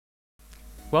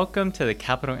Welcome to the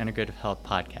Capital Integrative Health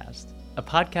Podcast, a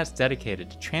podcast dedicated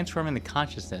to transforming the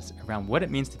consciousness around what it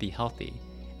means to be healthy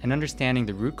and understanding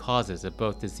the root causes of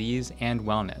both disease and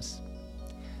wellness.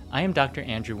 I am Dr.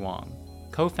 Andrew Wong,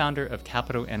 co-founder of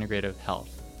Capital Integrative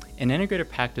Health, an integrative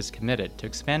practice committed to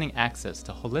expanding access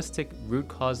to holistic root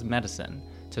cause medicine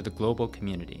to the global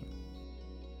community.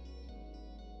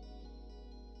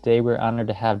 Today, we're honored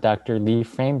to have Dr. Leigh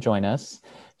Frame join us.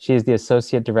 She is the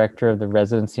Associate Director of the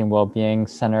Residency and Wellbeing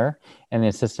Center and the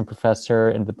Assistant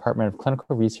Professor in the Department of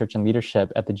Clinical Research and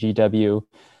Leadership at the GW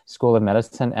School of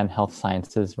Medicine and Health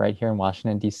Sciences right here in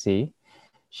Washington, D.C.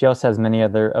 She also has many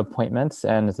other appointments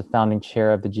and is the founding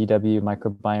chair of the GW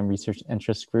Microbiome Research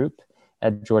Interest Group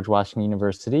at George Washington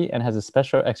University and has a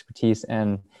special expertise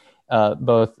in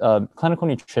both clinical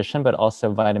nutrition, but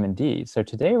also vitamin D. So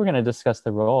today we're going to discuss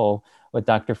the role with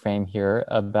Dr. Frame here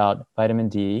about vitamin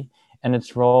D and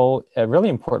its role, a really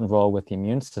important role with the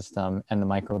immune system and the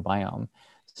microbiome.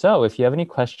 So if you have any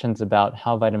questions about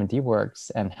how vitamin D works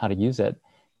and how to use it,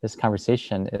 this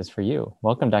conversation is for you.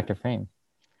 Welcome, Dr. Frame.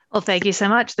 Well, thank you so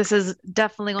much. This is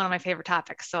definitely one of my favorite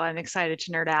topics, so I'm excited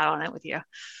to nerd out on it with you.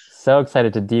 So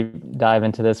excited to deep dive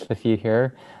into this with you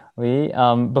here, Leigh.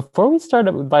 Before we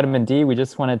start with vitamin D, we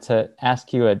just wanted to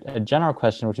ask you a general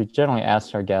question, which we generally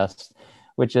ask our guests,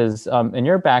 which is in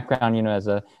your background, as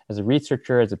a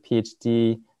researcher, as a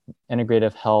PhD,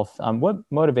 integrative health, what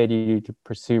motivated you to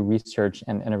pursue research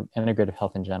and integrative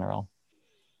health in general?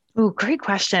 Oh, great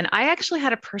question. I actually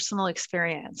had a personal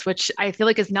experience, which I feel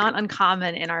like is not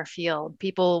uncommon in our field.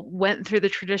 People went through the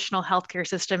traditional healthcare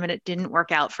system and it didn't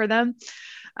work out for them.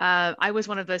 I was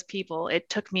one of those people. It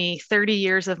took me 30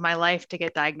 years of my life to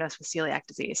get diagnosed with celiac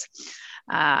disease.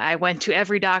 I went to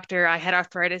every doctor. I had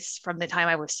arthritis from the time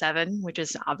I was 7, which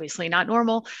is obviously not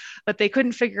normal, but they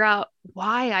couldn't figure out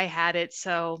why I had it.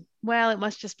 So, well, it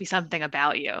must just be something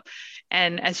about you.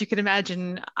 And as you can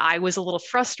imagine, I was a little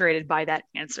frustrated by that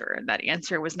answer. And that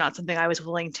answer was not something I was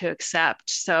willing to accept.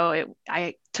 So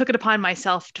I took it upon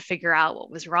myself to figure out what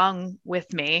was wrong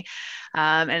with me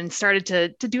and started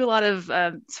to do a lot of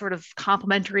sort of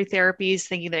complementary therapies,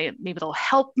 thinking that maybe they'll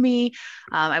help me.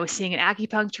 I was seeing an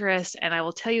acupuncturist, and I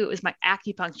will tell you, it was my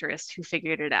acupuncturist who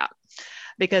figured it out,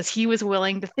 because he was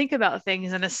willing to think about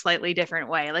things in a slightly different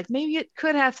way. Like maybe it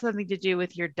could have something to do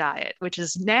with your diet, which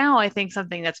is now, I think,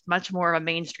 something that's much more of a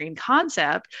mainstream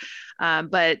concept.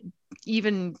 But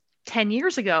even 10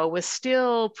 years ago was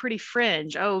still pretty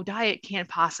fringe. Oh, diet can't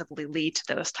possibly lead to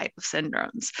those type of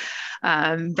syndromes.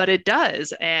 But it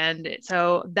does. And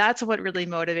so that's what really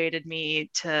motivated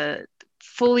me to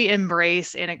fully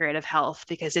embrace integrative health,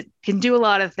 because it can do a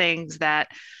lot of things that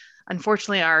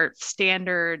unfortunately our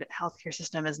standard healthcare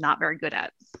system is not very good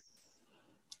at.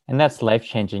 And that's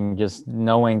life-changing, just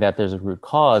knowing that there's a root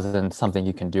cause and something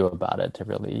you can do about it to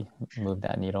really move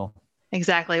that needle.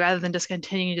 Exactly, rather than just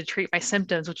continuing to treat my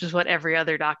symptoms, which is what every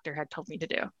other doctor had told me to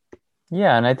do.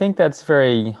 Yeah, and I think that's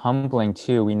very humbling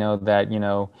too. We know that,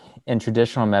 in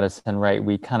traditional medicine, right,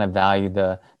 we kind of value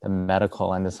the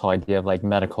medical and this whole idea of like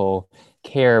medical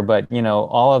care, but,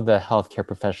 all of the healthcare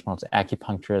professionals,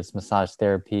 acupuncturists, massage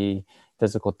therapy,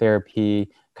 physical therapy,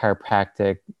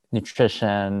 chiropractic,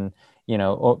 nutrition,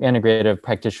 integrative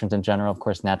practitioners in general, of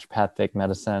course, naturopathic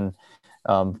medicine,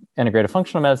 integrative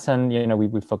functional medicine,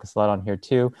 we focus a lot on here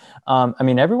too.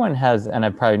 Everyone has, and I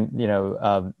probably,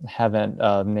 haven't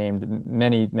named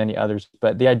many others,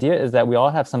 but the idea is that we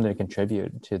all have something to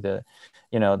contribute to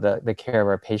the care of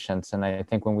our patients. And I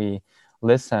think when we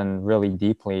listen really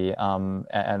deeply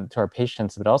and to our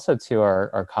patients, but also to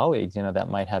our colleagues, that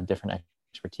might have different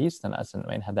expertise than us and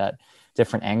might have that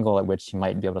different angle at which you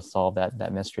might be able to solve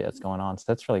that mystery that's going on. So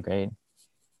that's really great.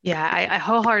 Yeah, I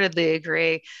wholeheartedly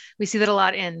agree. We see that a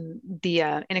lot in the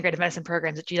integrative medicine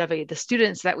programs at GW. The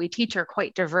students that we teach are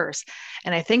quite diverse.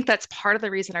 And I think that's part of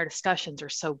the reason our discussions are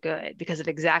so good, because of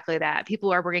exactly that.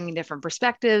 People are bringing different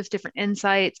perspectives, different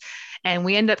insights, and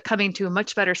we end up coming to a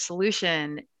much better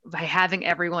solution by having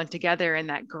everyone together in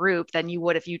that group than you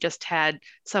would if you just had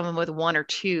someone with one or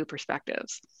two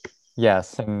perspectives.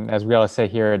 Yes, and as we always say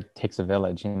here, it takes a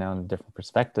village, and different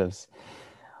perspectives.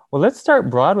 Well, let's start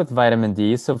broad with vitamin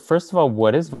D. So first of all,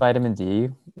 what is vitamin D?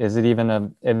 Is it even a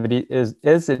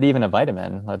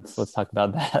vitamin? Let's talk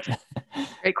about that.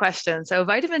 Great question. So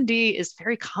vitamin D is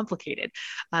very complicated.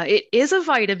 It is a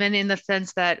vitamin in the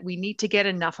sense that we need to get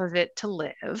enough of it to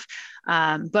live,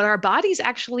 but our bodies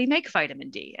actually make vitamin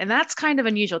D, and that's kind of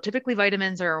unusual. Typically,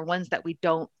 vitamins are ones that we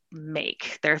don't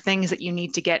make. There are things that you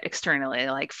need to get externally,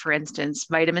 like, for instance,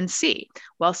 vitamin C.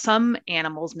 Well, some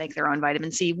animals make their own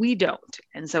vitamin C. We don't.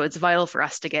 And so it's vital for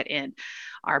us to get in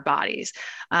our bodies.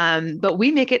 But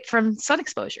we make it from sun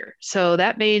exposure. So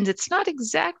that means it's not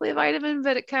exactly a vitamin,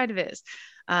 but it kind of is.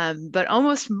 But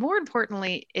almost more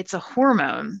importantly, it's a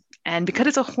hormone. And because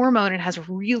it's a hormone, it has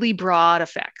really broad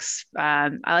effects.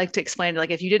 I like to explain, like,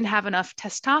 if you didn't have enough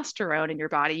testosterone in your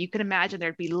body, you can imagine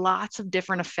there'd be lots of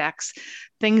different effects,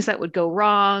 things that would go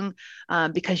wrong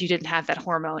because you didn't have that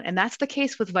hormone. And that's the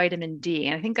case with vitamin D.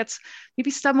 And I think that's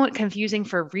maybe somewhat confusing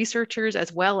for researchers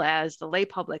as well as the lay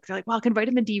public. They're like, well, can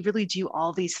vitamin D really do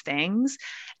all these things?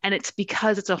 And it's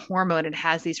because it's a hormone. It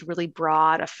has these really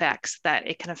broad effects that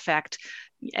it can affect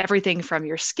everything from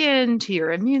your skin to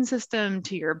your immune system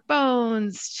to your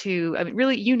bones to, I mean,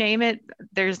 really, you name it,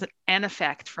 there's an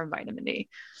effect from vitamin D.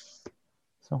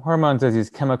 So hormones are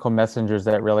these chemical messengers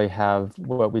that really have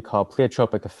what we call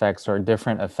pleiotropic effects, or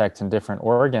different effects in different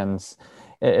organs.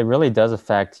 It really does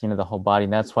affect, the whole body.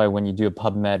 And that's why when you do a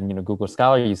PubMed, Google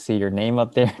Scholar, you see your name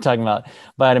up there talking about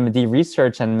vitamin D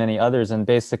research and many others. And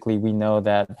basically, we know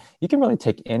that you can really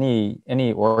take any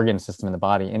organ system in the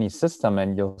body, any system,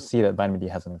 and you'll see that vitamin D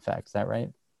has an effect. Is that right?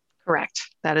 Correct.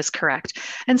 That is correct.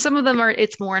 And some of them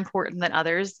it's more important than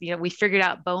others. We figured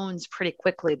out bones pretty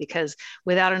quickly because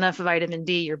without enough vitamin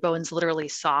D, your bones literally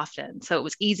soften. So it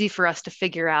was easy for us to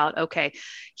figure out, okay,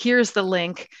 here's the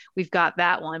link. We've got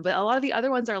that one. But a lot of the other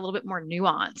ones are a little bit more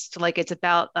nuanced. Like, it's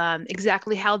about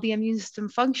exactly how the immune system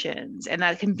functions. And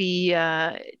that can be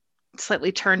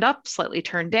slightly turned up, slightly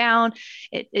turned down.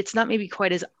 It's not maybe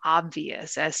quite as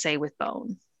obvious as, say, with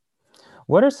bone.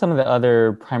 What are some of the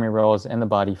other primary roles in the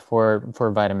body for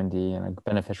vitamin D and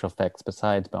beneficial effects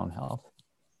besides bone health?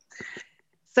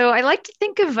 So I like to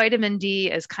think of vitamin D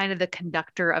as kind of the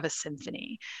conductor of a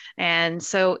symphony. And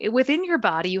so within your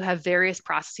body, you have various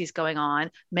processes going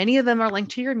on. Many of them are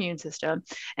linked to your immune system.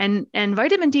 And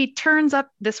vitamin D turns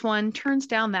up this one, turns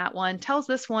down that one, tells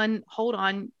this one, hold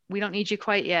on, we don't need you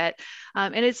quite yet.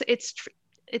 And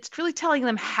it's really telling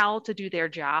them how to do their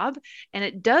job. And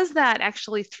it does that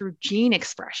actually through gene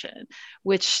expression,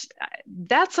 which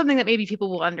that's something that maybe people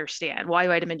will understand why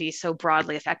vitamin D is so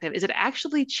broadly effective, is it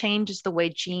actually changes the way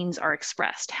genes are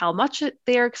expressed, how much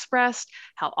they are expressed,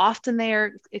 how often they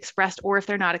are expressed, or if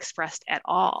they're not expressed at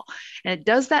all. And it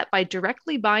does that by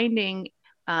directly binding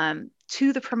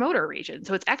to the promoter region.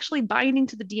 So it's actually binding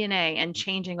to the DNA and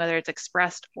changing whether it's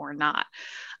expressed or not.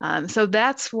 So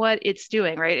that's what it's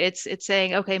doing, right? It's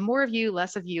saying, okay, more of you,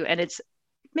 less of you, and it's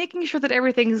making sure that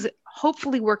everything's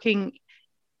hopefully working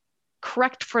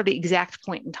correct for the exact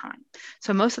point in time.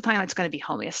 So most of the time it's going to be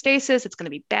homeostasis, it's going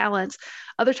to be balance.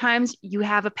 Other times you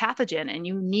have a pathogen and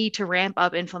you need to ramp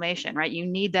up inflammation, right? You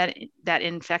need that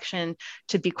infection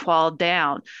to be quelled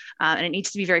down, and it needs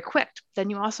to be very quick.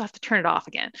 Then you also have to turn it off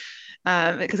again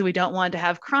because we don't want to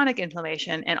have chronic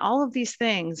inflammation. And all of these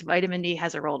things, vitamin D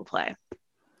has a role to play.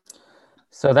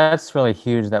 So that's really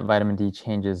huge that vitamin D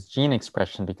changes gene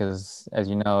expression because, as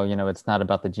you know, it's not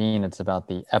about the gene, it's about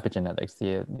the epigenetics,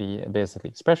 the basically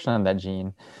expression of that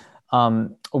gene.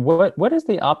 What is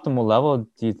the optimal level,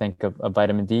 do you think, of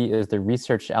vitamin D? Is there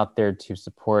research out there to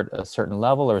support a certain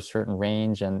level or a certain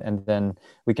range? And then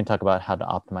we can talk about how to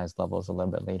optimize levels a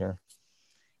little bit later.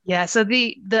 Yeah, so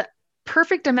the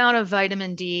perfect amount of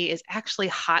vitamin D is actually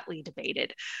hotly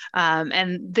debated.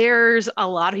 And there's a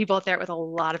lot of people out there with a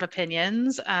lot of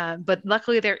opinions, but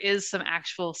luckily there is some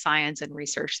actual science and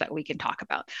research that we can talk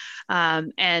about.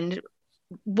 And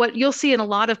what you'll see in a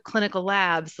lot of clinical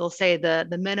labs, they'll say the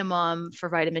minimum for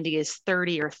vitamin D is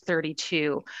 30 or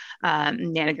 32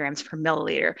 nanograms per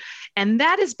milliliter. And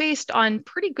that is based on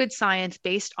pretty good science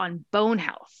based on bone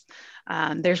health.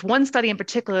 There's one study in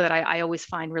particular that I always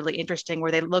find really interesting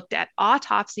where they looked at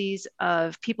autopsies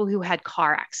of people who had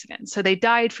car accidents. So they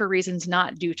died for reasons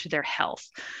not due to their health.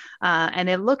 And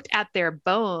they looked at their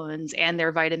bones and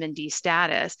their vitamin D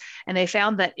status. And they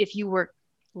found that if you were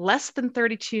less than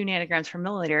 32 nanograms per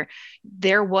milliliter,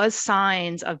 there was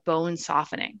signs of bone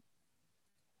softening,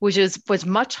 which was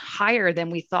much higher than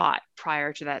we thought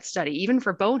prior to that study, even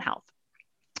for bone health.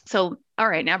 So, all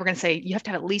right, now we're going to say you have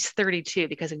to have at least 32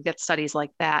 because we get studies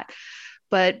like that.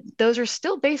 But those are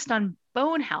still based on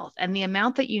bone health, and the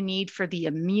amount that you need for the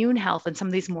immune health and some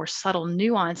of these more subtle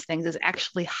nuanced things is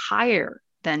actually higher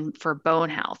than for bone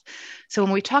health. So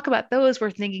when we talk about those, we're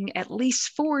thinking at least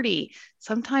 40.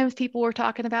 Sometimes people were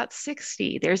talking about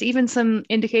 60. There's even some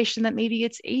indication that maybe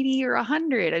it's 80 or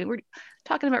 100. I mean, we're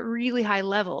talking about really high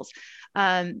levels.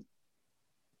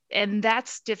 And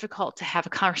that's difficult to have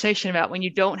a conversation about when you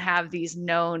don't have these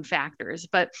known factors.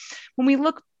 But when we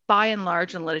look by and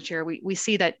large in literature, we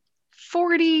see that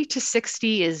 40 to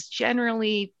 60 is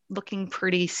generally looking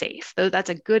pretty safe. Though that's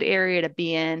a good area to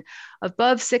be in.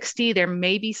 Above 60, there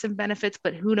may be some benefits,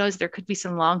 but who knows? There could be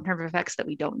some long-term effects that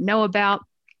we don't know about.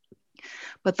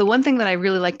 But the one thing that I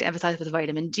really like to emphasize with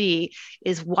vitamin D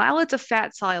is while it's a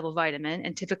fat soluble vitamin,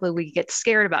 and typically we get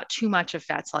scared about too much of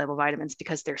fat soluble vitamins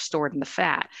because they're stored in the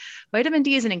fat, vitamin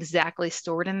D isn't exactly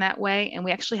stored in that way. And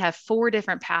we actually have 4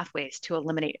 different pathways to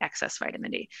eliminate excess vitamin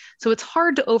D. So it's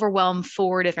hard to overwhelm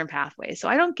 4 different pathways. So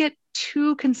I don't get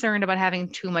too concerned about having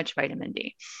too much vitamin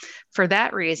D for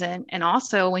that reason. And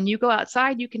also, when you go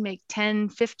outside, you can make 10,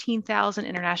 15,000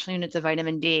 international units of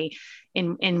vitamin D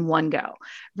in one go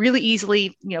really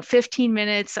easily, 15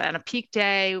 minutes on a peak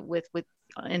day with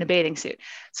in a bathing suit.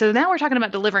 So now we're talking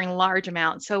about delivering large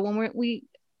amounts. So when we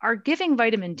are giving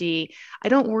vitamin D, I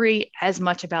don't worry as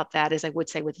much about that as I would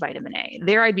say with vitamin A.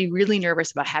 There, I'd be really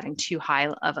nervous about having too high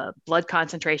of a blood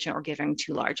concentration or giving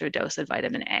too large of a dose of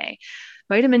vitamin A.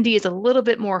 Vitamin D is a little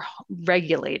bit more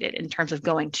regulated in terms of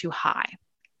going too high.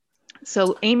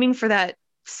 So aiming for that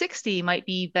 60 might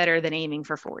be better than aiming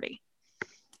for 40.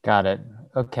 Got it.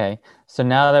 Okay. So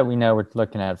now that we know we're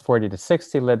looking at 40 to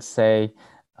 60, let's say,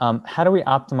 how do we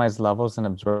optimize levels and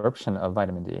absorption of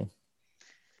vitamin D?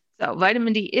 So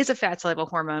vitamin D is a fat soluble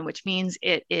hormone, which means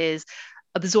it is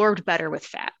absorbed better with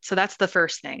fat. So that's the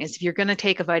first thing is if you're going to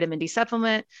take a vitamin D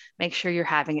supplement, make sure you're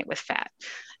having it with fat.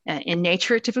 In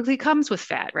nature, it typically comes with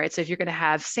fat, right? So if you're going to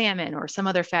have salmon or some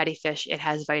other fatty fish, it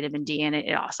has vitamin D in it.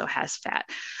 It also has fat.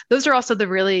 Those are also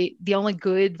the only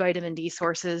good vitamin D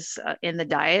sources in the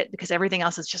diet because everything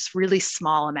else is just really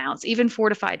small amounts. Even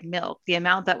fortified milk, the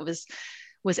amount that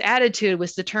was added to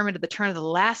was determined at the turn of the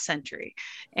last century,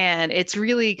 and it's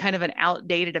really kind of an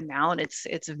outdated amount.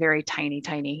 It's very tiny.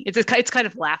 It's kind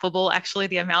of laughable actually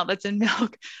the amount that's in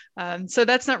milk. So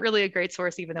that's not really a great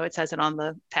source, even though it says it on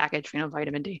the package,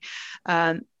 vitamin D.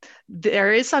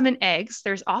 There is some in eggs.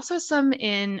 There's also some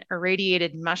in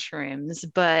irradiated mushrooms,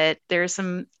 but there's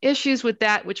some issues with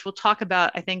that, which we'll talk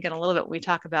about, I think, in a little bit when we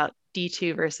talk about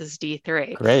D2 versus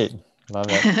D3. Great. Love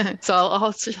it. So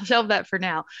I'll shelve that for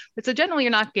now. But so generally,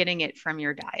 you're not getting it from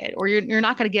your diet, or you're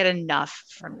not going to get enough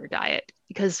from your diet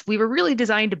because we were really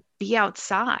designed to be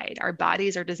outside. Our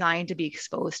bodies are designed to be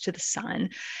exposed to the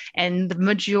sun. And the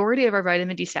majority of our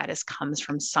vitamin D status comes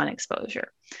from sun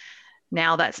exposure.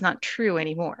 Now that's not true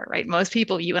anymore, right? Most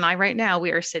people, you and I right now,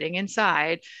 we are sitting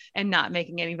inside and not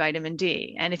making any vitamin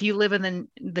D. And if you live in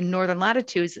the northern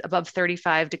latitudes above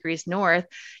 35 degrees north,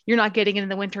 you're not getting it in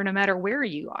the winter no matter where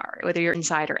you are, whether you're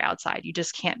inside or outside. You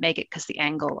just can't make it because the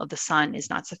angle of the sun is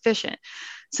not sufficient.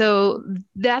 So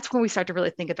that's when we start to really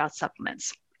think about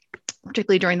supplements,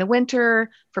 particularly during the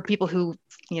winter for people who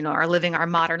are living our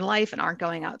modern life and aren't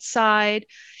going outside.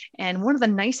 And one of the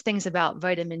nice things about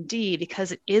vitamin D,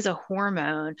 because it is a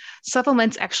hormone,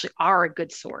 supplements actually are a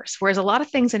good source. Whereas a lot of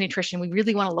things in nutrition, we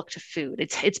really want to look to food.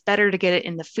 It's better to get it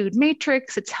in the food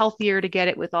matrix. It's healthier to get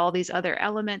it with all these other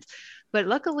elements. But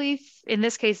luckily, in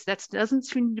this case, that doesn't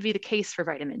seem to be the case for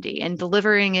vitamin D. And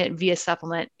delivering it via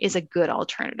supplement is a good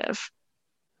alternative.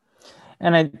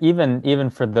 And even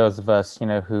for those of us,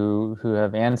 who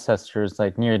have ancestors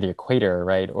like near the equator,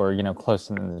 right, or close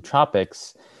in the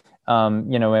tropics,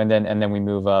 and then we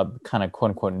move up, kind of quote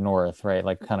unquote north, right,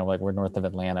 like kind of like we're north of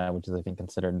Atlanta, which is I think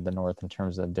considered the north in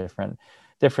terms of different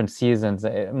seasons.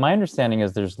 My understanding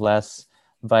is there's less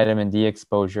vitamin D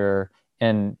exposure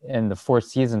in the 4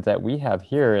 seasons that we have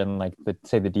here in like the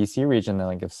DC region than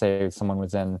like if say someone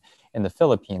was in the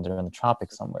Philippines or in the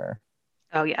tropics somewhere.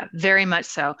 Oh yeah, very much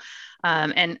so.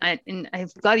 And I'm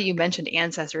glad that you mentioned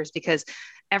ancestors because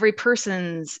every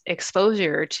person's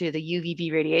exposure to the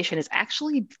UVB radiation is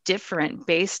actually different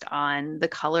based on the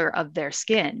color of their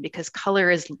skin because color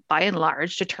is by and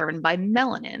large determined by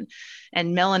melanin,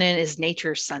 and melanin is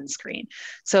nature's sunscreen.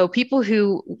 So people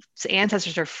whose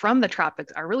ancestors are from the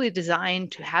tropics are really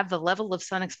designed to have the level of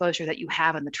sun exposure that you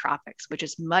have in the tropics, which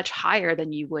is much higher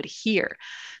than you would here.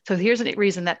 So here's a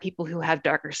reason that people who have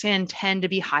darker skin tend to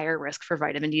be higher risk for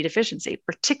vitamin D deficiency,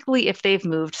 particularly if they've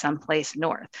moved someplace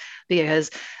north, because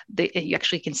you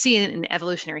actually can see in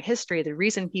evolutionary history, the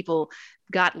reason people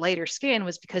got lighter skin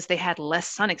was because they had less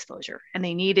sun exposure and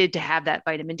they needed to have that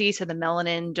vitamin D. So the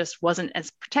melanin just wasn't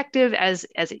as protective as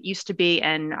it used to be.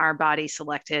 And our body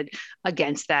selected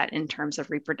against that in terms of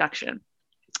reproduction.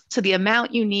 So the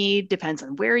amount you need depends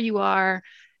on where you are,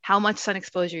 how much sun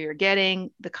exposure you're getting,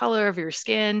 the color of your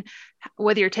skin,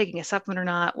 whether you're taking a supplement or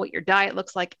not, what your diet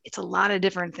looks like. It's a lot of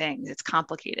different things. It's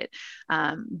complicated.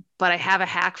 But I have a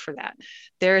hack for that.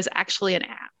 There is actually an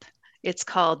app. It's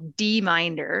called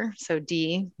D-Minder, so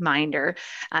D-Minder,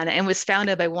 and was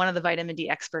founded by one of the vitamin D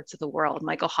experts of the world,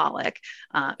 Michael Holick,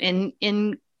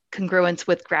 in congruence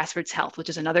with Grassroots Health, which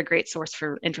is another great source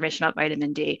for information about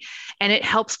vitamin D. And it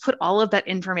helps put all of that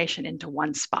information into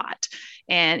one spot.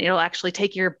 And it'll actually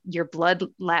take your blood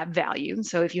lab value.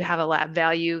 So if you have a lab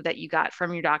value that you got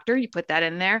from your doctor, you put that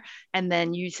in there. And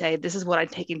then you say, this is what I'm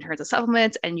taking in terms of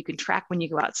supplements. And you can track when you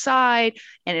go outside.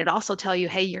 And it also tell you,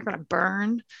 hey, you're going to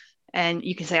burn. And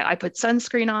you can say, I put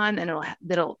sunscreen on, and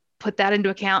it'll put that into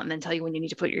account and then tell you when you need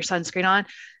to put your sunscreen on.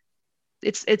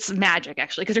 It's magic,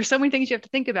 actually, because there's so many things you have to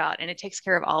think about, and it takes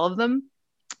care of all of them.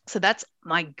 So that's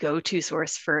my go-to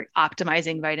source for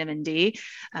optimizing vitamin D,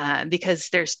 because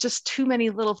there's just too many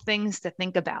little things to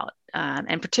think about,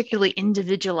 and particularly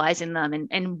individualizing them,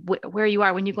 and where you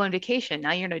are when you go on vacation.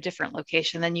 Now you're in a different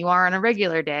location than you are on a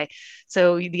regular day.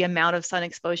 So the amount of sun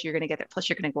exposure you're going to get there, plus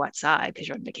you're going to go outside because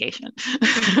you're on vacation.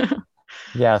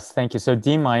 Yes, thank you. So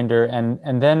D-Minder,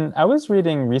 and then I was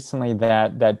reading recently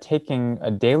that taking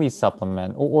a daily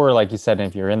supplement, or like you said,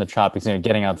 if you're in the tropics,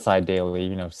 getting outside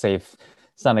daily, safe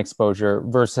sun exposure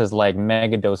versus like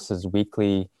mega doses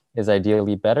weekly is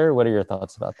ideally better. What are your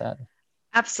thoughts about that?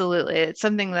 Absolutely. It's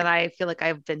something that I feel like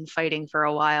I've been fighting for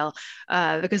a while,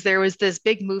 because there was this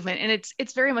big movement, and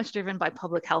it's very much driven by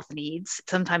public health needs.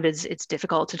 Sometimes it's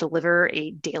difficult to deliver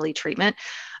a daily treatment.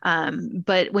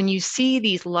 But when you see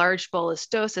these large bolus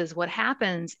doses, what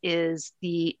happens is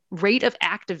the rate of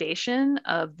activation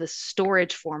of the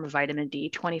storage form of vitamin D,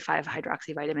 25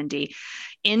 hydroxy vitamin D,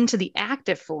 into the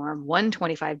active form,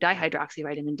 125 dihydroxy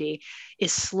vitamin D,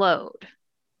 is slowed.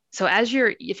 So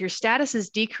if your status is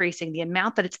decreasing, the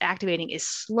amount that it's activating is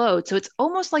slowed. So it's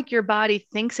almost like your body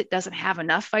thinks it doesn't have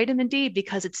enough vitamin D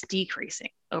because it's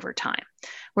decreasing over time.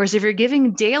 Whereas if you're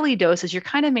giving daily doses, you're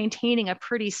kind of maintaining a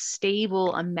pretty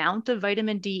stable amount of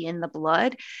vitamin D in the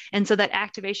blood. And so that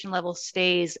activation level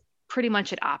stays pretty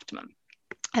much at optimum.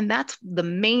 And that's the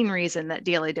main reason that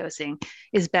daily dosing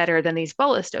is better than these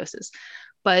bolus doses.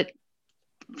 But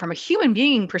from a human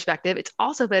being perspective, it's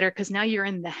also better because now you're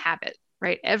in the habit,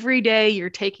 right? Every day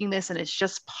you're taking this and it's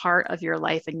just part of your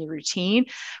life and your routine.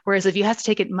 Whereas if you have to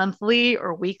take it monthly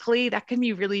or weekly, that can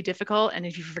be really difficult. And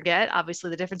if you forget,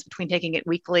 obviously the difference between taking it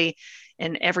weekly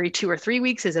and every 2 or 3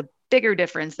 weeks is a bigger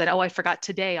difference than, oh, I forgot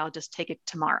today, I'll just take it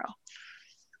tomorrow.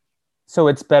 So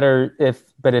it's better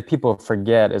but if people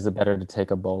forget, is it better to take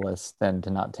a bolus than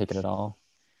to not take it at all?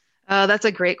 That's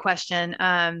a great question.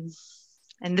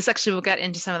 And this actually will get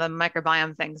into some of the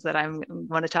microbiome things that I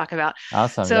want to talk about.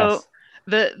 Awesome. So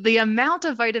Yes. the amount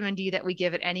of vitamin D that we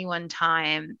give at any one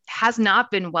time has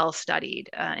not been well studied,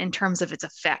 in terms of its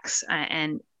effects.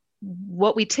 And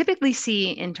what we typically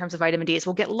see in terms of vitamin D is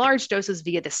we'll get large doses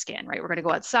via the skin, right? We're going to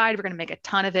go outside, we're going to make a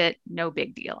ton of it, no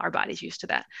big deal. Our body's used to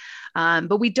that.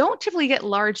 But we don't typically get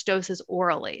large doses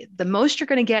orally. The most you're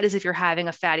going to get is if you're having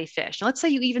a fatty fish. Now, let's say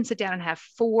you even sit down and have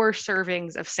 4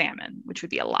 servings of salmon, which would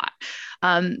be a lot.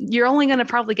 You're only going to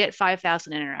probably get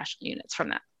 5,000 international units from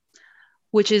that,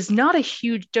 which is not a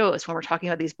huge dose when we're talking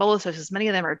about these bolus doses. Many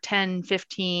of them are 10,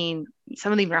 15,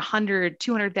 some of them are 100,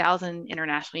 200,000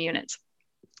 international units.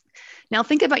 Now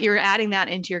think about you're adding that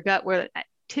into your gut where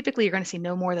typically you're going to see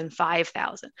no more than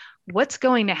 5,000. What's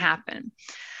going to happen?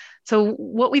 So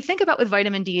what we think about with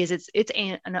vitamin D is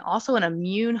also an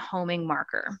immune homing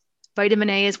marker. Vitamin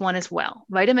A is one as well.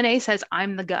 Vitamin A says,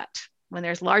 I'm the gut. When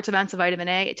there's large amounts of vitamin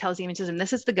A, it tells the immune system,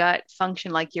 this is the gut,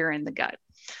 function like you're in the gut.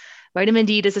 Vitamin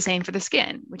D does the same for the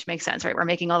skin, which makes sense, right? We're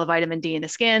making all the vitamin D in the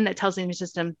skin that tells the immune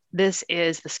system, this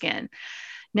is the skin.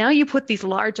 Now you put these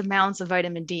large amounts of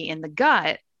vitamin D in the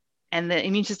gut, and the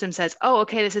immune system says, oh,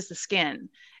 okay, this is the skin.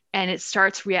 And it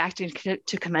starts reacting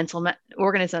to commensal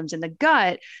organisms in the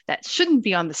gut that shouldn't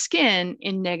be on the skin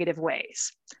in negative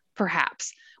ways,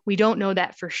 perhaps. We don't know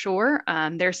that for sure.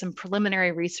 There's some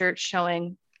preliminary research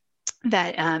showing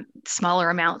that smaller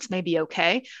amounts may be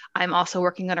okay. I'm also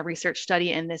working on a research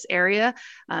study in this area,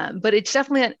 but it's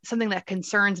definitely something that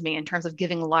concerns me in terms of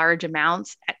giving large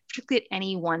amounts, particularly at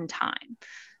any one time.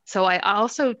 So I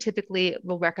also typically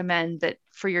will recommend that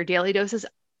for your daily doses,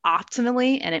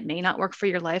 optimally, and it may not work for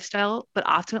your lifestyle, but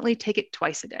optimally take it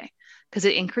twice a day because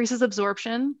it increases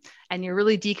absorption and you're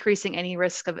really decreasing any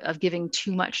risk of giving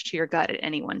too much to your gut at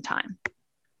any one time.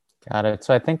 Got it.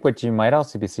 So I think what you might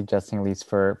also be suggesting, at least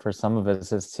for some of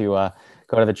us, is to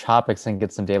go to the tropics and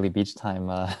get some daily beach time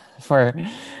for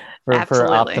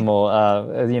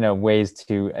optimal ways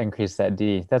to increase that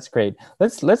D. That's great.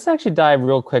 Let's actually dive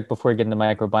real quick before we get into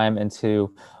microbiome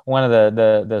into one of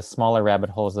the smaller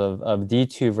rabbit holes of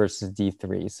D2 versus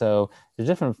D3. So there's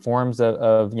different forms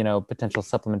of potential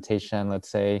supplementation.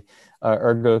 Let's say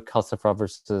ergocalciferol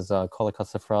versus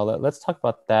cholecalciferol. Let's talk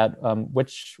about that.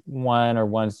 Which one or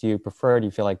ones do you prefer? Do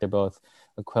you feel like they're both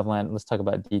equivalent? Let's talk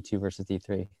about D2 versus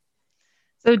D3.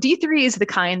 So D3 is the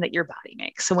kind that your body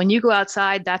makes. So when you go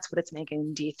outside, that's what it's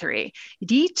making, D3.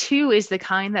 D2 is the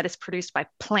kind that is produced by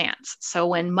plants. So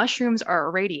when mushrooms are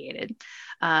irradiated,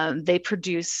 they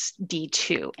produce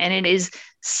D2, and it is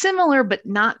similar but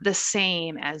not the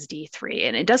same as D3.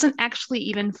 And it doesn't actually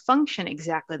even function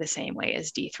exactly the same way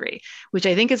as D3, which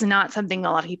I think is not something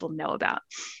a lot of people know about.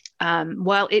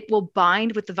 While it will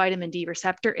bind with the vitamin D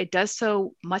receptor, it does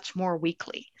so much more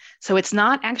weakly. So it's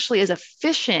not actually as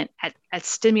efficient at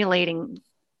stimulating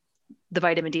the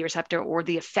vitamin D receptor or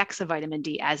the effects of vitamin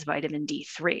D as vitamin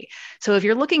D3. So if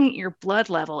you're looking at your blood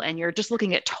level and you're just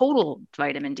looking at total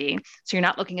vitamin D, so you're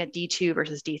not looking at D2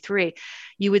 versus D3,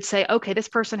 you would say, okay, this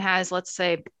person has, let's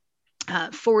say,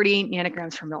 40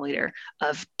 nanograms per milliliter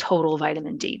of total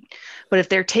vitamin D. But if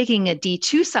they're taking a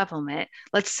D2 supplement,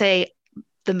 let's say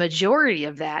the majority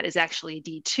of that is actually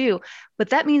D2, but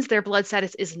that means their blood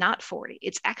status is not 40.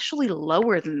 It's actually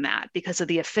lower than that because of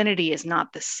the affinity is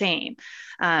not the same.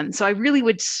 So I really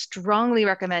would strongly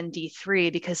recommend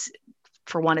D3 because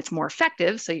for one, it's more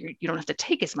effective, so you don't have to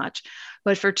take as much.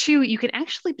 But for two, you can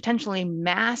actually potentially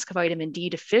mask vitamin D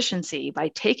deficiency by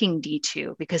taking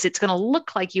D2 because it's going to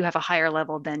look like you have a higher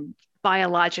level than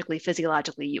biologically,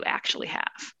 physiologically you actually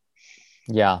have.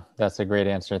 Yeah, that's a great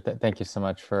answer. Thank you so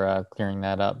much for clearing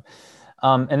that up.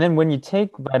 And then when you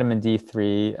take vitamin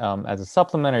D3 as a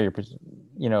supplement, or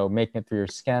you're making it through your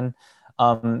skin,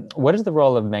 what is the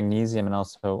role of magnesium and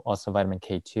also vitamin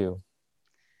K2?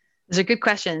 Those are good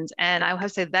questions. And I have to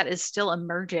say that is still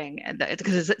emerging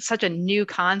because it's such a new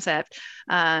concept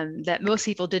that most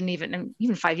people didn't even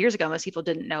 5 years ago, most people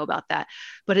didn't know about that.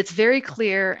 But it's very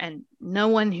clear, and no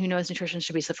one who knows nutrition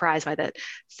should be surprised by that.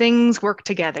 Things work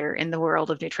together in the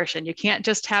world of nutrition. You can't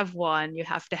just have one, you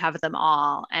have to have them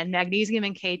all. And magnesium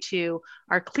and K2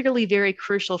 are clearly very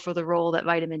crucial for the role that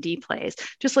vitamin D plays,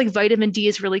 just like vitamin D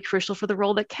is really crucial for the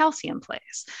role that calcium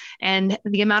plays. And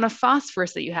the amount of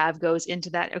phosphorus that you have goes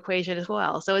into that equation as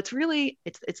well. So it's really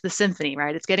it's the symphony,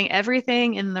 right? It's getting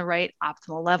everything in the right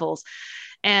optimal levels.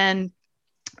 And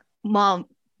while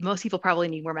most people probably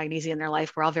need more magnesium in their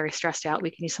life, we're all very stressed out.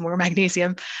 We can use some more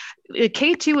magnesium.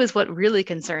 K2 is what really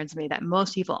concerns me that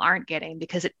most people aren't getting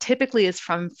because it typically is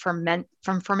from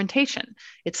fermentation.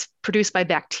 It's produced by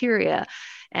bacteria.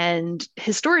 And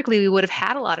historically, we would have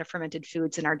had a lot of fermented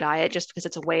foods in our diet just because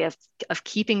it's a way of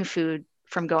keeping food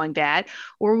from going bad,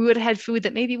 or we would have had food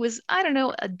that maybe was, I don't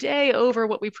know, a day over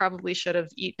what we probably should have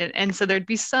eaten. And so there'd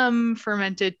be some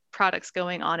fermented products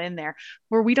going on in there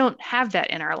where we don't have that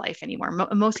in our life anymore.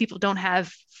 Most people don't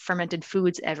have fermented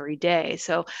foods every day.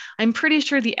 So I'm pretty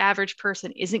sure the average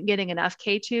person isn't getting enough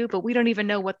K2, but we don't even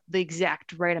know what the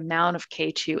exact right amount of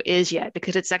K2 is yet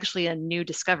because it's actually a new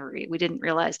discovery. We didn't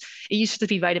realize it used to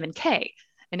be vitamin K.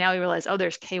 And now we realize, oh,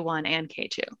 there's K1 and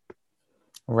K2.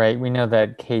 Right. We know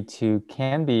that K2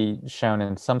 can be shown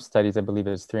in some studies, I believe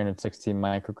it's 360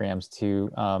 micrograms to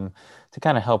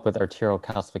kind of help with arterial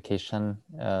calcification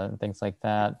and things like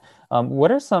that.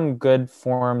 What are some good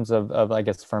forms of I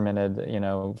guess, fermented,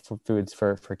 foods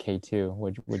for K2,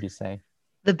 would you say?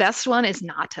 The best one is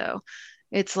natto.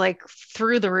 It's like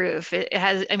through the roof. It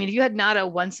has, I mean, if you had natto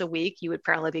once a week, you would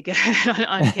probably be good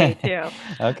on K2.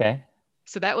 Okay.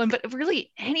 So that one, but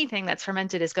really anything that's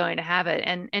fermented is going to have it.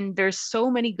 And there's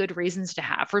so many good reasons to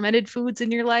have fermented foods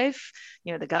in your life.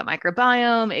 The gut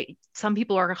microbiome, some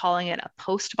people are calling it a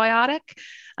postbiotic.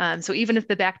 So even if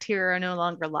the bacteria are no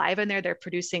longer alive in there, they're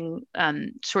producing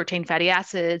short chain fatty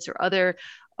acids or other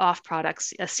off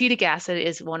products. Acetic acid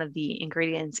is one of the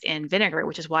ingredients in vinegar,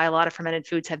 which is why a lot of fermented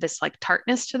foods have this like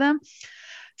tartness to them.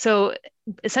 So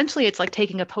essentially, it's like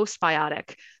taking a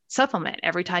postbiotic supplement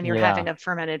every time you're having Yeah. a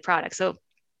fermented product. So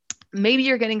maybe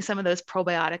you're getting some of those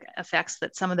probiotic effects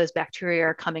that some of those bacteria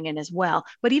are coming in as well.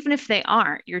 But even if they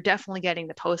aren't, you're definitely getting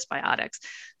the postbiotics.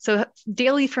 So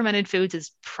daily fermented foods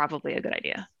is probably a good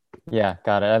idea. Yeah,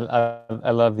 got it.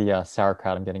 I love the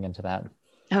sauerkraut. I'm getting into that.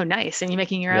 Oh, nice. And you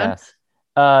making your own? Yes.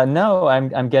 No,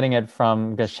 I'm getting it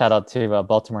from, shout out to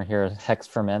Baltimore here, Hex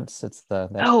Ferments. It's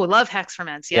that. Oh, love Hex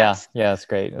ferments. Yeah, Yes. yeah, it's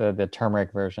great. The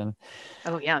turmeric version.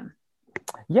 Oh, yum.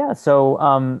 Yeah, so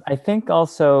I think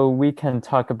also we can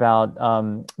talk about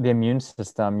the immune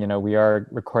system. We are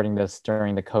recording this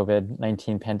during the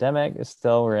COVID-19 pandemic.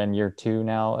 Still, we're in year 2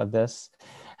 now of this.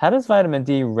 How does vitamin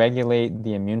D regulate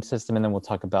the immune system? And then we'll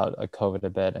talk about COVID a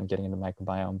bit and getting into the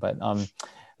microbiome. But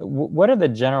what are the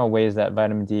general ways that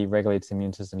vitamin D regulates the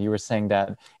immune system? You were saying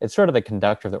that it's sort of the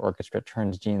conductor of the orchestra, it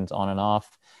turns genes on and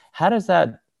off. How does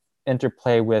that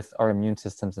interplay with our immune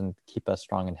systems and keep us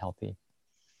strong and healthy?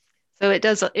 So it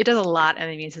does a lot in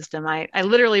the immune system. I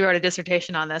literally wrote a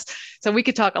dissertation on this. So we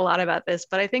could talk a lot about this,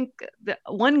 but I think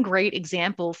one great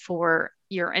example for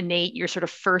your innate, your sort of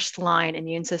first line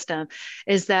immune system,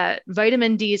 is that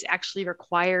vitamin D is actually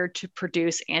required to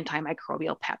produce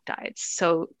antimicrobial peptides.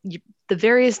 So the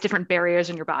various different barriers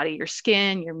in your body, your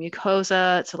skin, your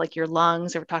mucosa, so like your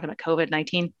lungs, if we're talking about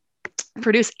COVID-19,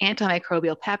 produce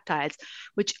antimicrobial peptides,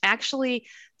 which actually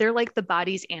they're like the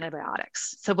body's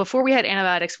antibiotics. So before we had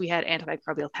antibiotics, we had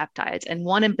antimicrobial peptides. And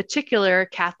one in particular,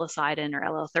 cathelicidin or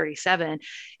LL37,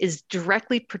 is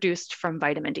directly produced from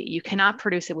vitamin D. You cannot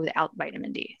produce it without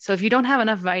vitamin D. So if you don't have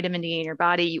enough vitamin D in your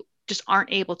body, you just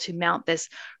aren't able to mount this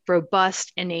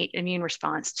robust innate immune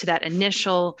response to that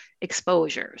initial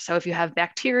exposure. So if you have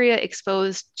bacteria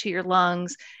exposed to your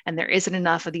lungs and there isn't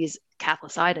enough of these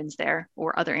cathelicidins there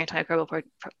or other antimicrobial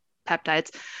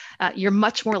peptides, you're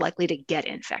much more likely to get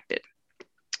infected.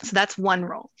 So that's one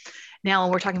role. Now,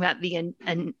 when we're talking about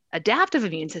an adaptive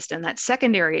immune system, that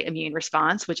secondary immune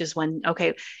response, which is when,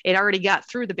 okay, it already got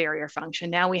through the barrier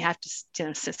function. Now we have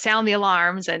to sound the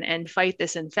alarms and fight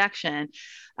this infection.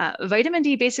 Vitamin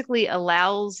D basically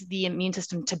allows the immune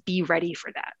system to be ready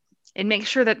for that. It makes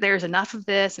sure that there's enough of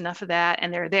this, enough of that,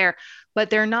 and they're there, but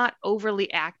they're not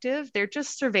overly active. They're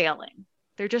just surveilling.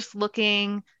 They're just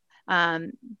looking.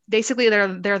 Basically,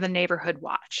 they're the neighborhood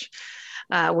watch.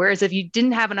 Whereas if you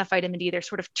didn't have enough vitamin D, there's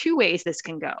sort of two ways this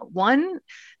can go. One,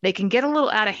 they can get a little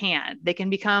out of hand. They can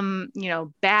become,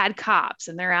 bad cops,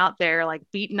 and they're out there like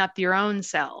beating up your own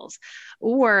cells.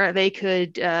 Or they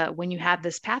could, when you have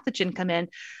this pathogen come in,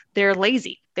 they're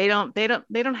lazy. They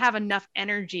don't have enough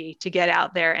energy to get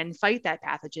out there and fight that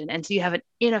pathogen, and so you have an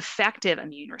ineffective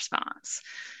immune response.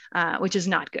 Which is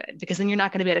not good, because then you're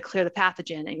not going to be able to clear the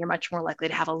pathogen, and you're much more likely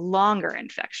to have a longer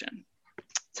infection.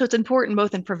 So it's important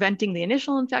both in preventing the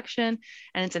initial infection,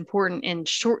 and it's important in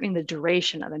shortening the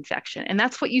duration of infection. And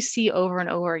that's what you see over and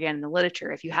over again in the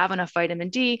literature. If you have enough vitamin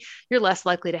D, you're less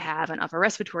likely to have an upper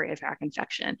respiratory tract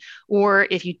infection. Or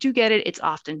if you do get it, it's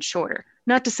often shorter,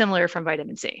 not dissimilar from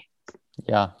vitamin C.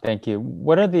 Yeah, thank you.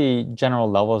 What are the general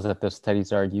levels that the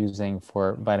studies are using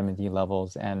for vitamin D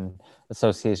levels and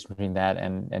association between that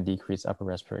and decreased upper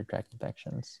respiratory tract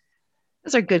infections?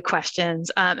 Those are good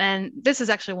questions. And this is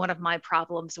actually one of my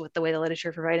problems with the way the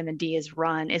literature for vitamin D is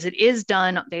run, is it is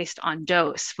done based on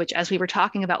dose, which, as we were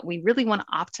talking about, we really want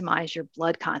to optimize your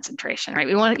blood concentration, right?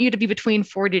 We want you to be between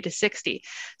 40 to 60.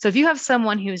 So if you have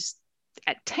someone who's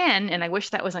at 10, and I wish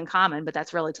that was uncommon, but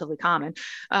that's relatively common.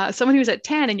 Someone who's at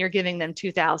 10 and you're giving them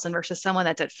 2,000 versus someone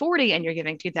that's at 40 and you're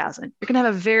giving 2,000, you're going to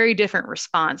have a very different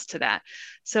response to that.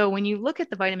 So when you look at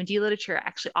the vitamin D literature,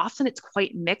 actually, often it's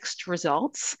quite mixed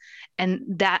results. And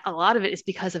that a lot of it is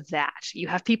because of that. You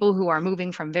have people who are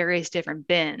moving from various different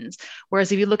bins.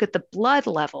 Whereas if you look at the blood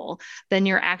level, then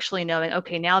you're actually knowing,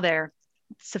 okay, now they're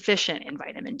sufficient in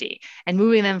vitamin D, and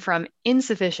moving them from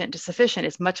insufficient to sufficient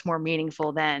is much more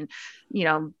meaningful than,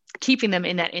 keeping them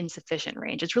in that insufficient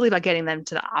range. It's really about getting them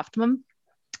to the optimum.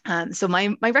 So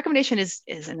my recommendation is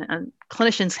and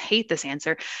clinicians hate this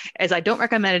answer, is I don't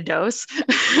recommend a dose.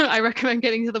 I recommend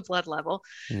getting to the blood level.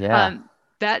 Yeah.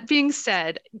 That being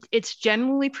said, it's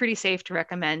generally pretty safe to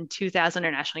recommend 2,000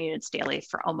 international units daily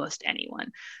for almost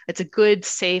anyone. It's a good,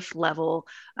 safe level.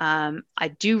 I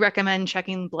do recommend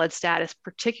checking blood status,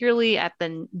 particularly at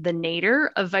the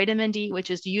nadir of vitamin D,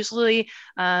 which is usually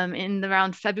in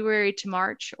around February to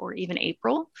March or even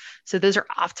April. So those are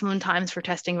optimum times for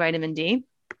testing vitamin D.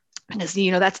 Because,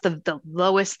 that's the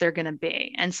lowest they're going to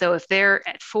be. And so if they're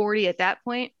at 40 at that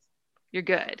point, you're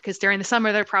good. Because during the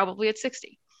summer, they're probably at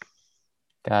 60.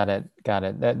 Got it.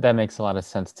 That makes a lot of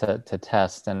sense to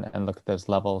test and look at those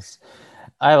levels.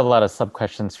 I have a lot of sub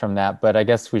questions from that, but I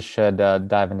guess we should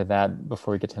dive into that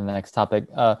before we get to the next topic.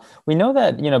 We know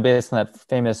that, based on that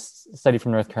famous study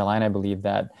from North Carolina, I believe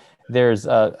that there's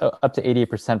up to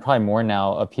 88%, probably more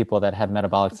now, of people that have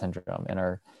metabolic syndrome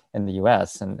in the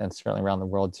US and certainly around the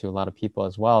world to a lot of people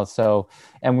as well. So,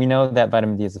 and we know that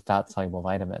vitamin D is a fat soluble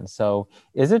vitamin. So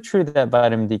is it true that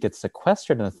vitamin D gets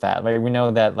sequestered in the fat? Like, we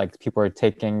know that like people are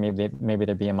taking, maybe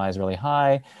their BMI is really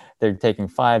high. They're taking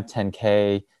 5,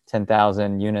 10K,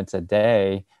 10,000 units a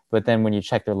day. But then when you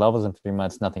check their levels in 3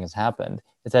 months, nothing has happened.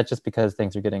 Is that just because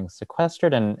things are getting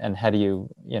sequestered? And how do you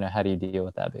deal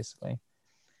with that basically?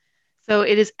 So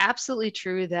it is absolutely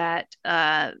true that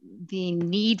the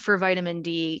need for vitamin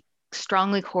D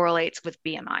strongly correlates with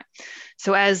BMI.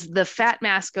 So as the fat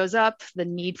mass goes up, the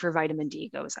need for vitamin D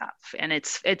goes up, and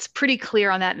it's pretty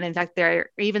clear on that. And in fact, there are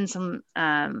even some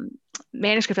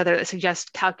manuscripts out there that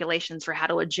suggest calculations for how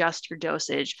to adjust your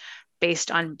dosage based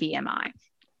on BMI.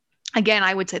 Again,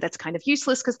 I would say that's kind of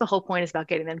useless because the whole point is about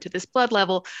getting them to this blood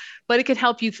level, but it could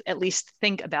help you at least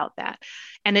think about that.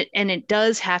 And it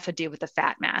does have to do with the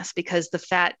fat mass because the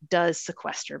fat does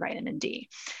sequester vitamin D.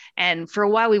 And for a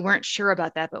while we weren't sure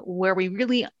about that, but where we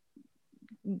really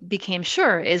became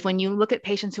sure is when you look at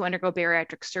patients who undergo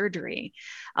bariatric surgery,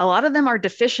 a lot of them are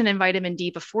deficient in vitamin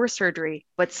D before surgery,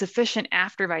 but sufficient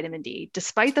after vitamin D,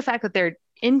 despite the fact that their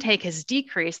intake has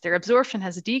decreased, their absorption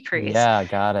has decreased, Yeah,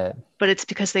 got it. but it's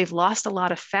because they've lost a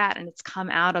lot of fat and it's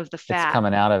come out of the It's fat.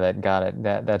 coming out of it. Got it.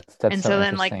 That's And so so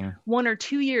then, like interesting. 1 or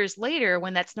 2 years later,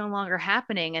 when that's no longer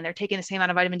happening and they're taking the same amount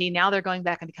of vitamin D, now they're going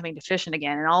back and becoming deficient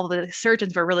again. And all the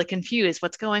surgeons were really confused.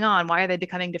 What's going on? Why are they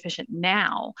becoming deficient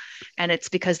now? And it's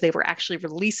because they were actually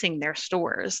releasing their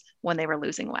stores when they were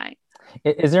losing weight.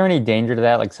 Is there any danger to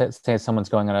that? Like, say someone's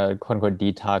going on a quote unquote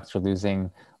detox or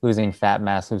losing fat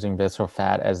mass, losing visceral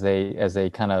fat as they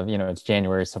kind of, it's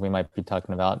January, so we might be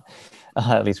talking about,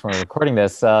 at least when we're recording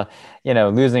this,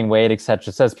 losing weight,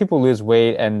 etc. So as people lose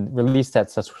weight and release that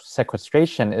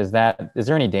sequestration, is there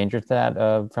any danger to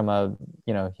that from a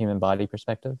human body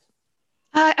perspective?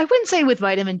 I wouldn't say with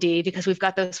vitamin D because we've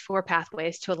got those four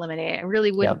pathways to eliminate. I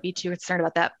really wouldn't Yep. be too concerned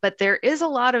about that. But there is a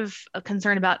lot of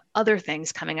concern about other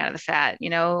things coming out of the fat.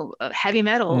 Heavy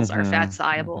metals are fat Mm-hmm.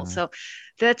 soluble. Mm-hmm. So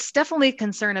that's definitely a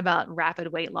concern about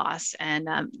rapid weight loss. And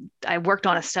I worked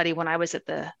on a study when I was at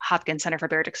the Hopkins Center for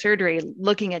Bariatric Surgery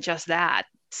looking at just that,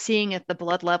 seeing if the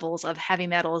blood levels of heavy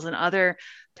metals and other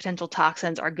potential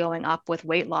toxins are going up with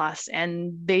weight loss.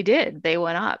 And they did, they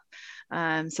went up.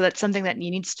 So that's something that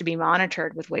needs to be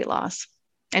monitored with weight loss.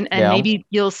 And Yeah. maybe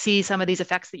you'll see some of these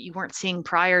effects that you weren't seeing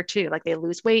prior to, like they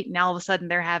lose weight and all of a sudden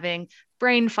they're having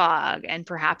brain fog, and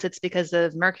perhaps it's because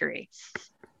of mercury.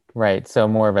 Right. So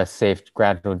more of a safe,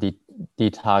 gradual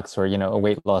detox, or a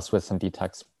weight loss with some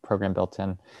detox program built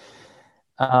in.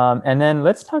 And then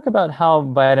let's talk about how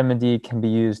vitamin D can be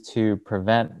used to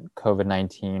prevent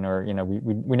COVID-19, or,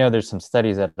 we know there's some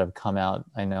studies that have come out,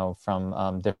 I know,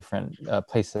 from different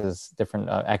places, different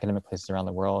academic places around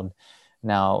the world.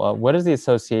 Now, what is the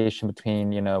association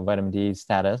between, vitamin D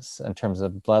status in terms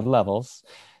of blood levels,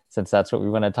 since that's what we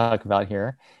want to talk about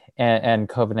here, and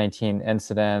COVID-19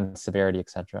 incidence, severity, et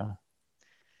cetera?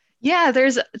 Yeah,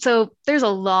 there's a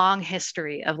long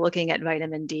history of looking at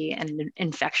vitamin D and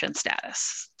infection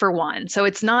status for one. So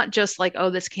it's not just like,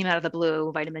 oh, this came out of the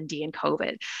blue, vitamin D and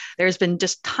COVID. There's been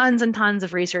just tons and tons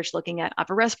of research looking at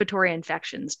upper respiratory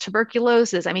infections,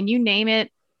 tuberculosis. I mean, you name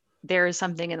it, there is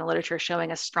something in the literature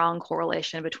showing a strong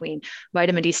correlation between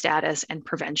vitamin D status and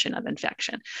prevention of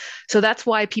infection. So that's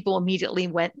why people immediately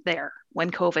went there when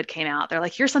COVID came out. They're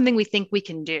like, here's something we think we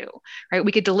can do, right?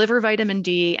 We could deliver vitamin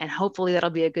D and hopefully that'll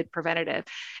be a good preventative.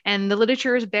 And the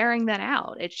literature is bearing that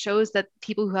out. It shows that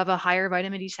people who have a higher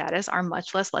vitamin D status are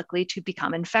much less likely to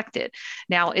become infected.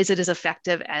 Now, is it as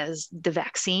effective as the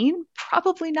vaccine?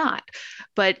 Probably not.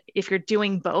 But if you're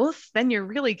doing both, then you're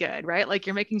really good, right? Like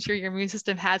you're making sure your immune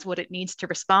system has what it needs to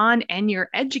respond and you're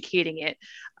educating it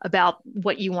about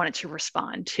what you want it to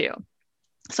respond to.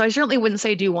 So I certainly wouldn't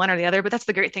say do one or the other, but that's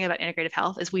the great thing about integrative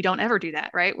health is we don't ever do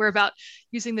that, right? We're about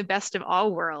using the best of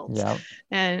all worlds Yeah.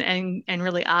 and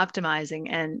really optimizing,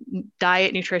 and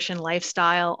diet, nutrition,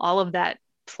 lifestyle, all of that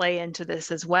play into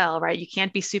this as well, right? You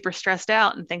can't be super stressed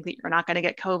out and think that you're not going to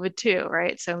get COVID too,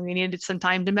 right? So we needed some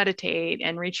time to meditate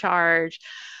and recharge.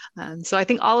 So I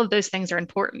think all of those things are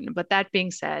important. But that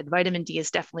being said, vitamin D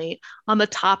is definitely on the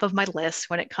top of my list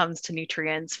when it comes to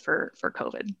nutrients for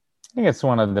COVID. I think it's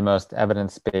one of the most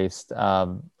evidence-based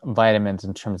vitamins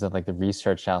in terms of like the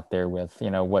research out there with,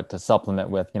 what to supplement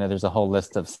with. There's a whole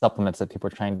list of supplements that people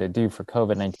are trying to do for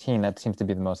COVID-19. That seems to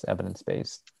be the most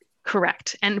evidence-based.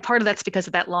 Correct. And part of that's because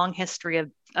of that long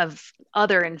history of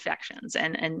other infections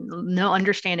and no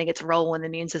understanding its role in the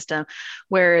immune system.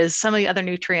 Whereas some of the other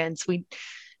nutrients, we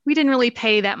didn't really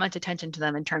pay that much attention to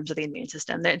them in terms of the immune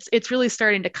system. It's really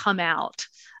starting to come out.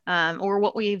 Or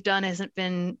what we've done hasn't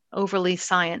been overly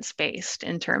science based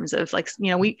in terms of like,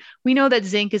 we know that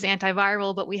zinc is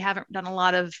antiviral, but we haven't done a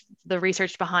lot of the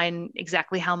research behind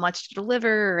exactly how much to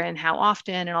deliver and how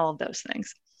often and all of those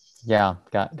things. Yeah,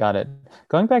 got it.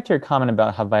 Going back to your comment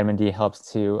about how vitamin D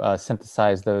helps to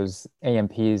synthesize those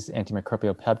AMPs,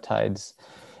 antimicrobial peptides,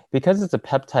 because it's a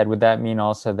peptide, would that mean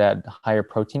also that higher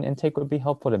protein intake would be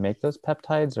helpful to make those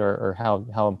peptides, or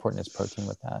how important is protein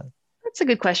with that? That's a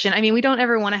good question. I mean, we don't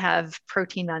ever want to have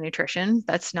protein malnutrition.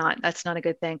 That's not a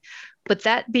good thing. But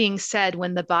that being said,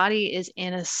 when the body is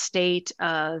in a state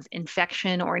of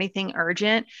infection or anything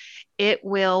urgent, it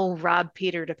will rob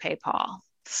Peter to pay Paul.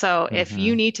 So if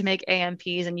you Mm-hmm. need to make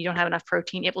AMPs and you don't have enough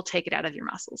protein, it will take it out of your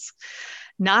muscles.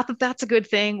 Not that that's a good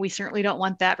thing. We certainly don't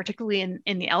want that, particularly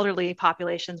in the elderly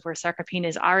populations where sarcopenia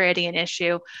is already an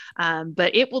issue.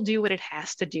 But it will do what it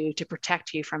has to do to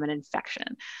protect you from an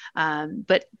infection.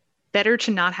 But better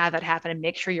to not have that happen and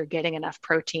make sure you're getting enough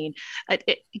protein.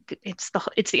 It's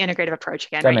the integrative approach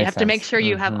again, That right? You makes have to make sense. sure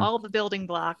you have Mm-hmm. all the building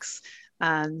blocks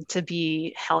to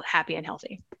be happy and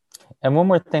healthy. And one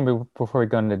more thing before we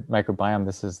go into microbiome,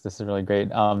 this is really great.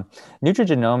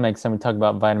 Nutrigenomics, and we talk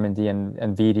about vitamin D and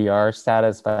VDR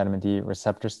status, vitamin D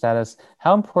receptor status.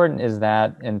 How important is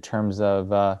that in terms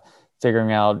of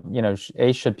figuring out,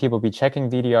 should people be checking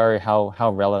VDR? How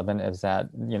relevant is that,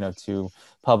 to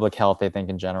public health, I think,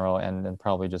 in general, and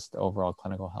probably just overall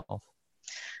clinical health?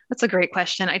 That's a great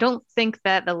question. I don't think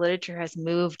that the literature has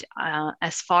moved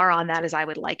as far on that as I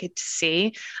would like it to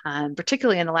see,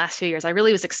 particularly in the last few years. I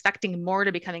really was expecting more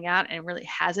to be coming out and really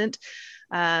hasn't.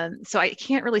 So I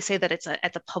can't really say that it's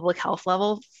at the public health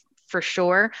level for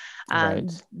sure. Right.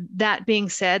 That being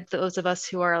said, those of us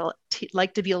who are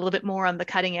like to be a little bit more on the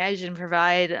cutting edge and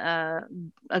provide a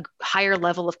higher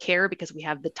level of care because we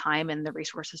have the time and the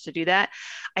resources to do that,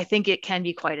 I think it can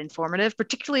be quite informative,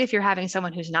 particularly if you're having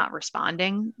someone who's not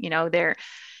responding.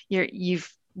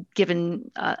 You've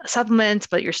given supplements,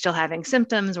 but you're still having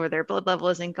symptoms, or their blood level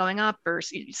isn't going up, or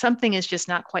something is just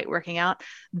not quite working out.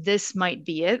 This might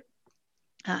be it.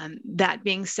 That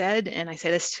being said, and I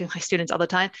say this to my students all the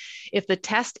time, if the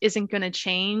test isn't going to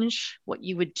change what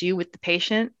you would do with the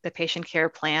patient care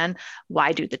plan,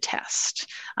 why do the test?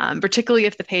 Particularly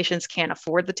if the patients can't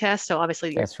afford the test. So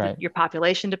obviously That's right. your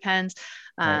population depends.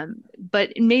 Right.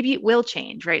 But maybe it will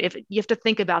change, right? If you have to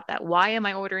think about that, why am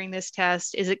I ordering this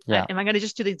test? Yeah. Am I going to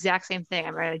just do the exact same thing?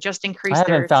 I'm going to just I increase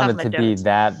haven't their found it to supplement be dose.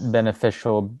 that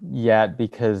beneficial yet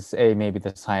because A, maybe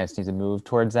the science needs to move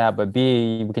towards that, but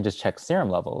B, we can just check serum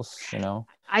levels.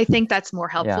 I think that's more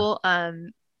Yeah.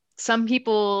 helpful. Some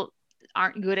people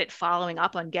aren't good at following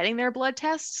up on getting their blood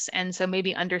tests, and so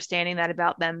maybe understanding that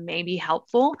about them may be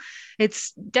helpful.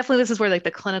 It's definitely, this is where like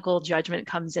the clinical judgment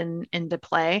comes into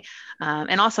play,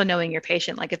 and also knowing your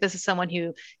patient. Like if this is someone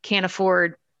who can't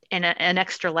afford an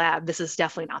extra lab, this is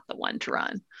definitely not the one to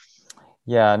run.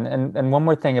 Yeah, and one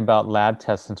more thing about lab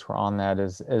tests, since we're on that,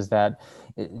 is that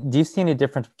do you see any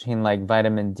difference between like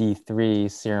vitamin D3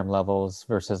 serum levels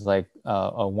versus like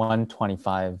a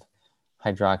 125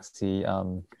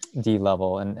 hydroxy D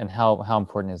level, and how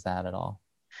important is that at all?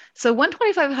 So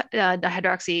 125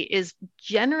 dihydroxy is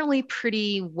generally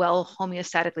pretty well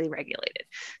homeostatically regulated.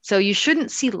 So you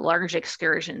shouldn't see large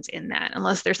excursions in that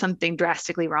unless there's something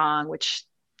drastically wrong, which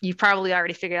you probably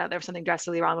already figured out there was something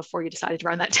drastically wrong before you decided to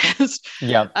run that test.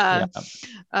 Yep, Um,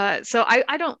 yep. so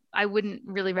I wouldn't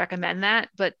really recommend that.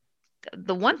 But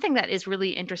the one thing that is really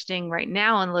interesting right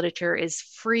now in literature is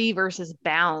free versus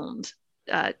bound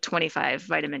 25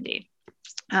 vitamin D.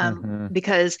 Mm-hmm.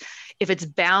 Because if it's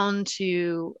bound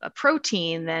to a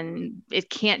protein, then it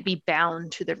can't be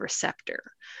bound to the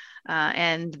receptor.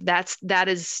 And that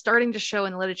is starting to show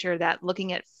in the literature that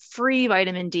looking at free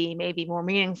vitamin D may be more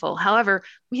meaningful. However,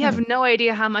 we have no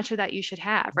idea how much of that you should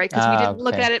have, right? Because we didn't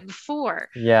look Okay. at it before.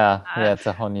 Yeah, Uh, it's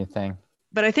a whole new thing.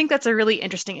 but I think that's a really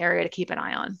interesting area to keep an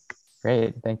eye on.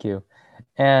 Great, thank you.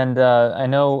 And I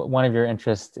know one of your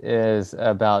interests is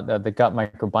about the gut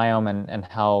microbiome and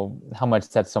how much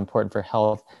that's so important for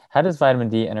health. How does vitamin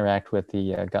D interact with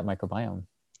the gut microbiome,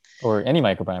 or any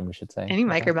microbiome, we should say? Any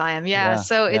Okay. microbiome, yeah. Yeah,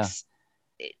 So yeah.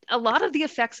 a lot of the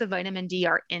effects of vitamin D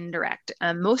are indirect.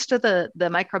 Most of the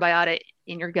microbiota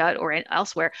in your gut or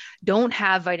elsewhere don't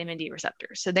have vitamin D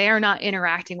receptors. So they are not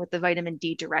interacting with the vitamin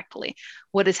D directly.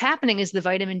 What is happening is the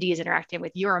vitamin D is interacting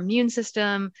with your immune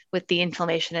system, with the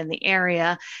inflammation in the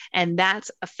area, and that's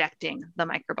affecting the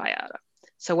microbiota.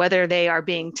 So whether they are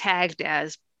being tagged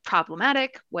as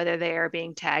problematic, whether they are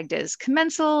being tagged as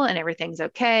commensal and everything's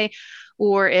okay,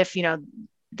 or if,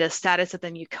 the status of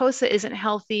the mucosa isn't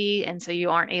healthy, and so you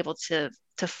aren't able to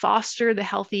foster the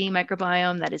healthy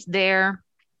microbiome that is there.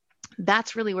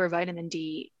 That's really where vitamin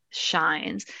D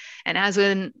shines. And as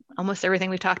in almost everything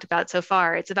we've talked about so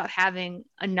far, it's about having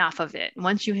enough of it.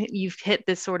 Once you've hit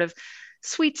this sort of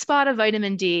sweet spot of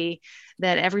vitamin D,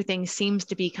 then everything seems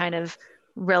to be kind of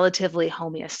relatively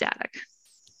homeostatic.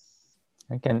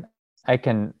 I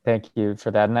can thank you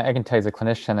for that, and I can tell you as a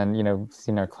clinician, and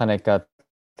seeing our clinic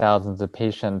thousands of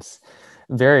patients,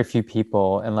 very few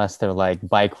people, unless they're like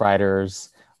bike riders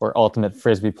or ultimate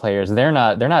frisbee players, they're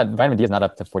not vitamin D is not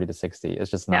up to 40 to 60.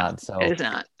 It's just No, not. it So, is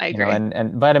not. I agree.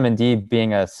 and vitamin D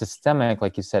being a systemic,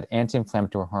 like you said,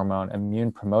 anti-inflammatory hormone,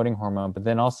 immune promoting hormone, but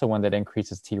then also one that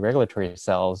increases T regulatory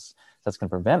cells, that's going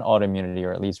to prevent autoimmunity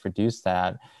or at least reduce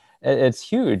that. it's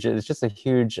huge. It's just a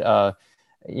huge,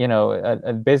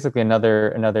 basically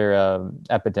another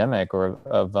epidemic or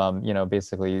of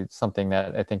basically something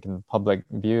that I think in public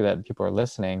view that people are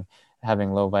listening,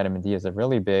 having low vitamin D is a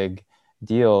really big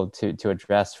deal to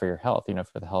address for your health,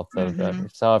 for the health of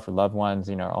yourself, your loved ones,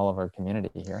 all of our community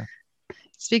here.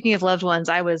 Speaking of loved ones,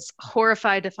 I was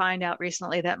horrified to find out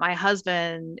recently that my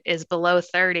husband is below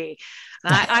 30.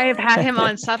 And I have had him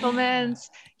on supplements,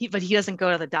 but he doesn't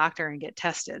go to the doctor and get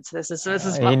tested. So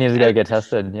he needs to go get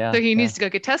tested. Yeah. So he needs to go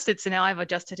get tested. So now I've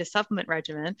adjusted his supplement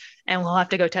regimen, and we'll have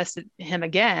to go test him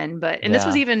again. And this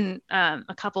was even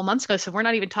a couple months ago. So we're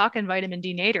not even talking vitamin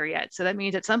D nadir yet. So that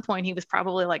means at some point he was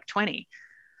probably like 20.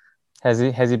 Has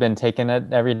he been taking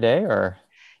it every day, or?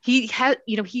 He had,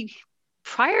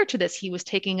 prior to this, he was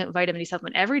taking a vitamin D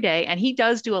supplement every day, and he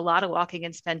does do a lot of walking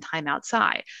and spend time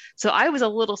outside. So I was a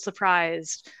little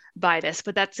surprised by this,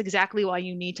 but that's exactly why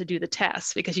you need to do the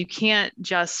test, because you can't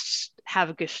just have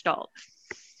a gestalt.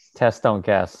 Test, don't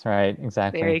guess, right?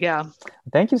 Exactly. There you go.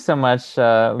 Thank you so much,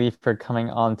 Lee, for coming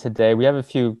on today. We have a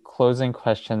few closing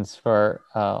questions for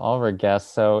all of our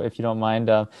guests. So if you don't mind,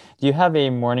 do you have a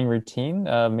morning routine,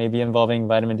 maybe involving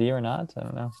vitamin D or not? I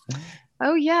don't know.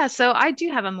 Oh, yeah. So I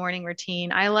do have a morning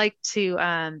routine. I like to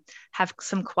have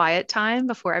some quiet time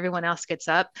before everyone else gets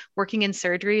up. Working in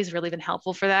surgery has really been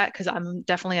helpful for that, because I'm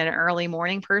definitely an early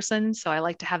morning person. So I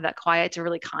like to have that quiet to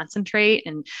really concentrate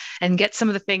and get some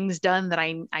of the things done that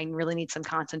I really need some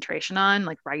concentration on,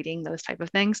 like writing, those type of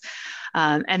things.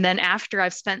 And then after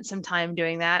I've spent some time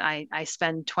doing that, I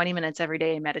spend 20 minutes every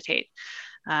day and meditate,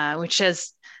 which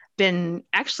has been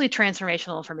actually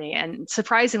transformational for me. And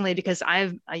surprisingly, because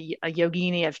I'm a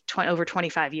yogini of over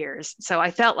 25 years. So I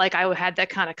felt like I had that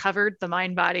kind of covered, the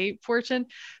mind body portion.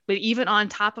 But even on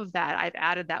top of that, I've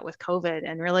added that with COVID,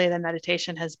 and really the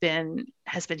meditation has been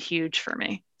huge for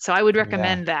me. So I would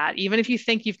recommend that. Even if you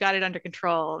think you've got it under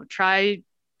control, try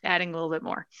adding a little bit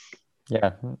more.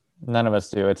 Yeah. None of us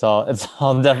do. It's all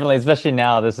definitely, especially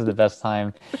now, this is the best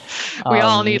time. We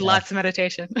all need lots of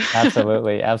meditation.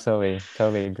 Absolutely.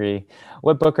 Totally agree.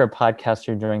 What book or podcast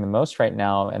are you enjoying the most right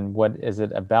now, and what is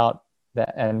it about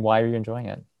that, and why are you enjoying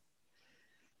it?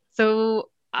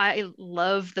 So I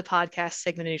love the podcast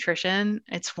Sigma Nutrition.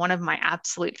 It's one of my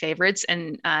absolute favorites,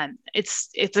 and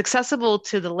it's accessible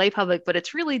to the lay public, but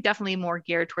it's really definitely more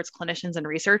geared towards clinicians and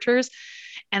researchers.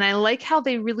 And I like how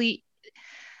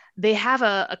they have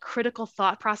a critical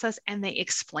thought process, and they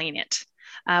explain it.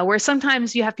 Where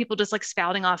sometimes you have people just like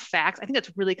spouting off facts. I think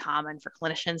that's really common for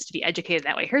clinicians to be educated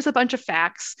that way. Here's a bunch of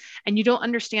facts, and you don't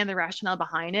understand the rationale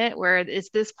behind it. Where it's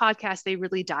this podcast, they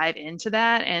really dive into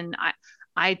that. And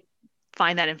I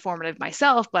find that informative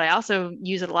myself, but I also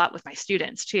use it a lot with my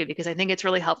students too, because I think it's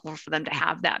really helpful for them to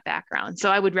have that background. So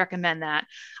I would recommend that.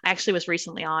 I actually was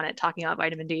recently on it talking about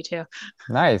vitamin D too.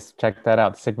 Nice. Check that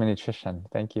out. Sigma Nutrition.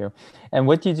 Thank you. And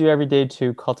what do you do every day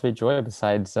to cultivate joy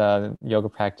besides yoga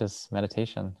practice,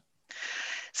 meditation?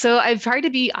 So I've tried to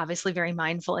be obviously very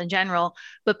mindful in general,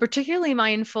 but particularly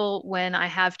mindful when I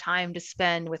have time to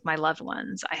spend with my loved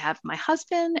ones. I have my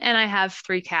husband and I have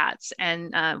 3 cats.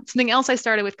 And something else I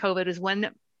started with COVID is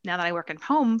now that I work at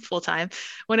home full time,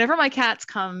 whenever my cats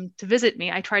come to visit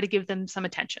me, I try to give them some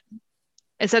attention.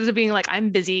 Instead of being like, I'm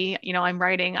busy, I'm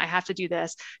writing, I have to do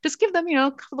this, just give them,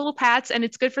 little pats, and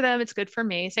it's good for them. It's good for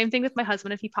me. Same thing with my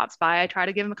husband. If he pops by, I try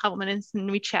to give him a couple minutes and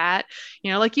we chat,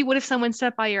 like you would if someone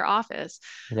stepped by your office.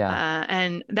 Yeah.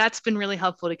 And that's been really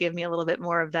helpful to give me a little bit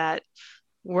more of that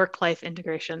work-life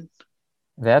integration.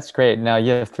 That's great. Now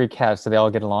you have 3 cats. Do they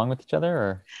all get along with each other,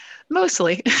 or?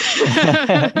 Mostly.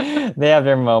 They have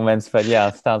their moments, but yeah,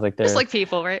 it sounds like they're just like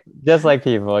people, right? Just like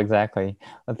people, exactly.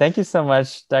 Well, thank you so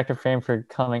much, Dr. Frame, for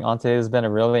coming on today. It's been a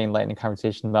really enlightening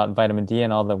conversation about vitamin D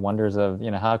and all the wonders of,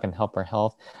 how it can help our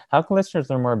health. How can listeners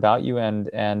learn more about you and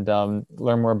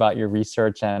learn more about your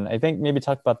research? And I think maybe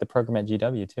talk about the program at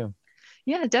GW too.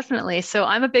 Yeah, definitely. So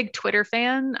I'm a big Twitter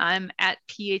fan. I'm at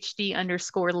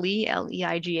PhD_Leigh,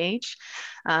 Leigh.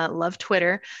 Love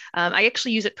Twitter. I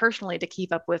actually use it personally to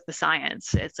keep up with the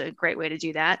science. It's a great way to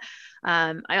do that.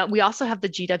 We also have the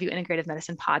GW Integrative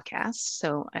Medicine podcast,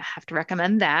 so I have to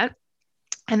recommend that.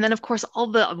 And then, of course, all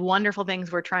the wonderful things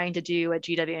we're trying to do at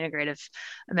GW Integrative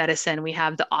Medicine. We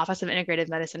have the Office of Integrative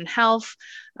Medicine and Health.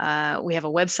 We have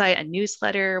a website, a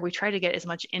newsletter. We try to get as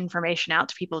much information out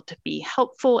to people to be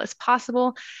helpful as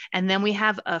possible. And then we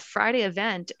have a Friday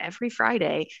event every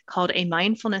Friday called a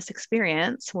Mindfulness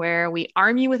Experience, where we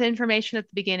arm you with information at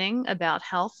the beginning about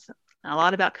health, a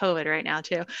lot about COVID right now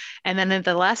too. And then in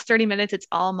the last 30 minutes, it's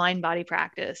all mind-body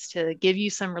practice to give you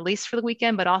some release for the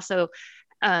weekend, but also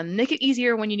make it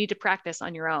easier when you need to practice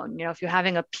on your own. If you're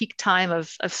having a peak time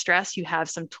of stress, you have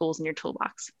some tools in your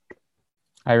toolbox.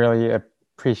 I really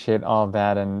appreciate all of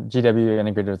that. And GW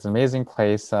Integrated is an amazing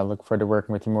place. I look forward to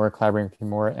working with you more, collaborating with you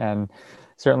more. And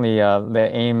certainly the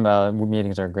AIM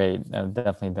meetings are great. I've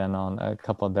definitely been on a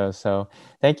couple of those. So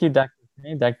thank you, Dr.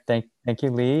 Crane. Thank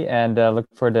you, Lee. And look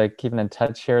forward to keeping in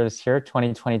touch here this year,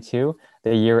 2022,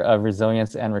 the year of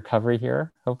resilience and recovery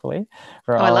here, hopefully,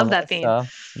 for Oh, I all love of that us.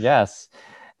 theme. Yes.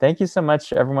 Thank you so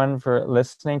much, everyone, for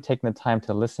listening, taking the time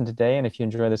to listen today. And if you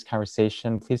enjoy this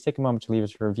conversation, please take a moment to leave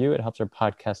us a review. It helps our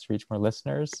podcast reach more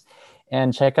listeners.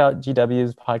 And check out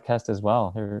GW's podcast as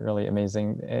well. They're really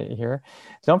amazing here.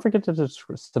 Don't forget to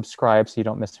subscribe so you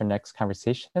don't miss our next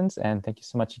conversations. And thank you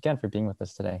so much again for being with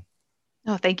us today.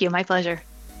 Oh, thank you. My pleasure.